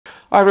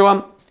Hi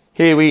everyone,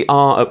 here we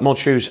are at Mod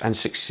Shoes and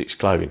 66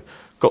 Clothing.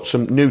 Got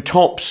some new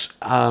tops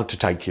to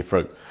take you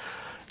through.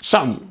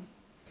 So,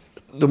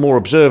 the more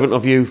observant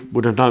of you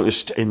would have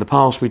noticed in the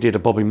past we did a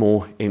Bobby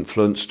Moore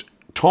influenced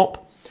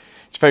top.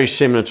 It's very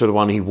similar to the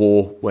one he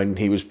wore when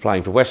he was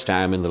playing for West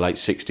Ham in the late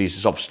 60s.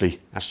 It's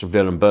obviously Aston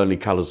Villa and Burnley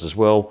colours as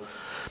well.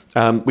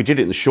 We did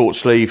it in the short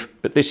sleeve,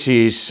 but this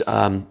is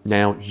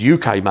now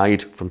UK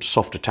made from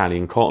soft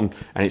Italian cotton,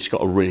 and it's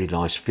got a really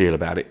nice feel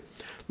about it.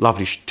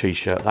 Lovely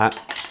t-shirt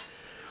that.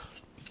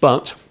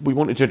 But we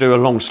wanted to do a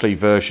long sleeve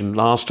version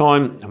last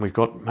time, and we've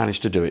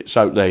managed to do it.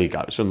 So there you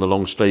go, it's on the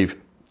long sleeve.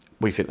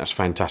 We think that's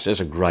fantastic. It's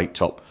a great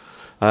top.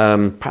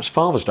 Perhaps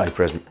Father's Day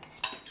present.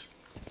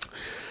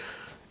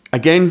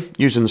 Again,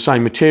 using the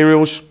same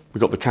materials.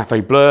 We've got the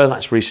Cafe Blur,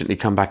 that's recently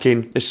come back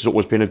in. This has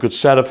always been a good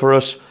seller for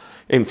us.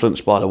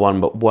 Influenced by the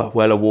one but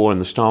Weller wore in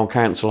the Style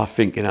Council, I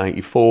think, in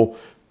 '84.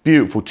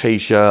 Beautiful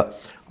t-shirt.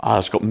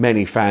 It's got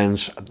many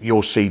fans.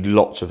 You'll see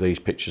lots of these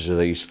pictures of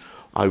these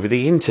over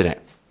the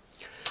internet.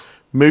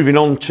 Moving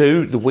on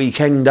to the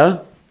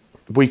Weekender.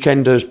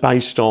 Weekender is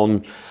based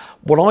on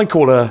what I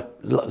call a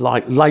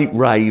like late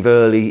rave,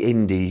 early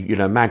indie, you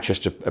know,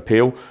 Manchester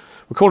appeal.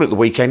 We call it the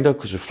Weekender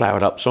because of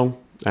Flowered Up song,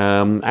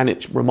 and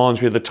it reminds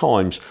me of the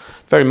times,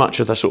 very much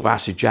of the sort of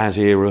acid jazz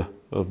era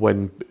of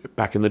when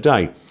back in the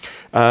day.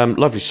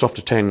 Lovely soft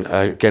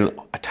again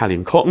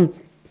Italian cotton,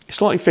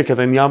 slightly thicker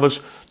than the others.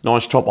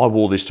 Nice top. I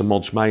wore this to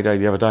Mod's May Day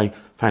the other day.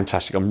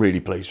 Fantastic. I'm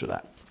really pleased with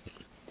that.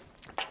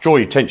 To draw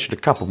your attention to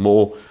a couple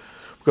more.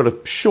 We've got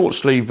a short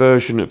sleeve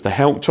version of the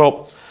Help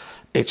top.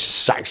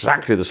 It's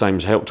exactly the same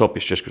as Help top,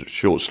 it's just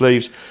short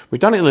sleeves.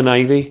 We've done it in the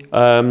navy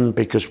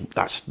because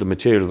that's the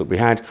material that we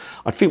had.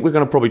 I think we're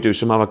going to probably do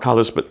some other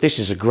colours, but this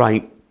is a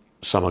great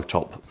summer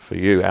top for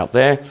you out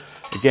there.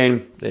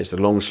 Again, there's the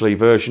long sleeve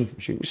version,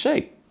 as you can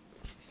see.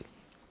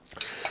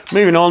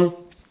 Moving on,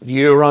 the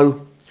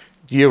Euro.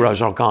 The Euros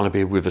are going to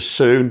be with us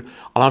soon,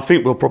 and I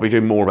think we'll probably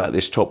do more about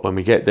this top when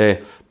we get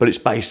there, but it's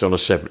based on a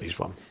 70s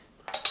one.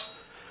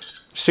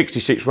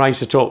 66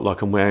 racer top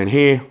like I'm wearing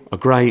here, a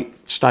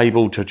great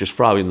stable to just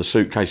throw in the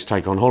suitcase to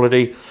take on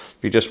holiday if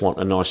you just want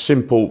a nice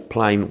simple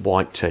plain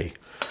white tee.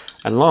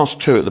 And last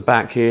two at the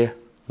back here,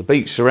 the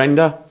Beat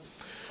Surrender.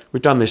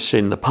 We've done this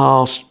in the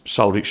past,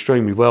 sold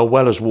extremely well.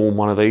 Weller's worn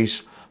one of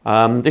these.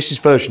 This is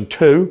version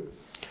 2,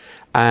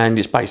 and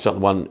it's based on the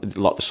one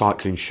like the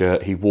cycling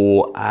shirt he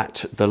wore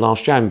at the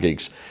last Jam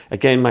gigs.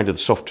 Again, made of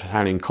the soft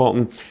Italian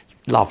cotton.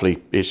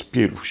 Lovely, it's a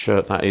beautiful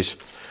shirt that is.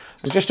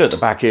 And just at the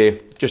back here,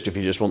 just if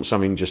you just want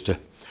something just to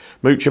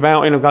mooch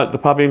about in or go to the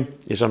pub in,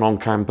 is an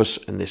on-campus,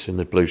 and this in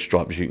the blue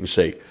stripe, as you can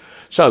see.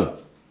 So,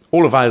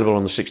 all available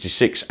on the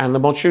 66 and the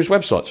Mod Shoes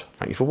websites.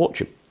 Thank you for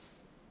watching.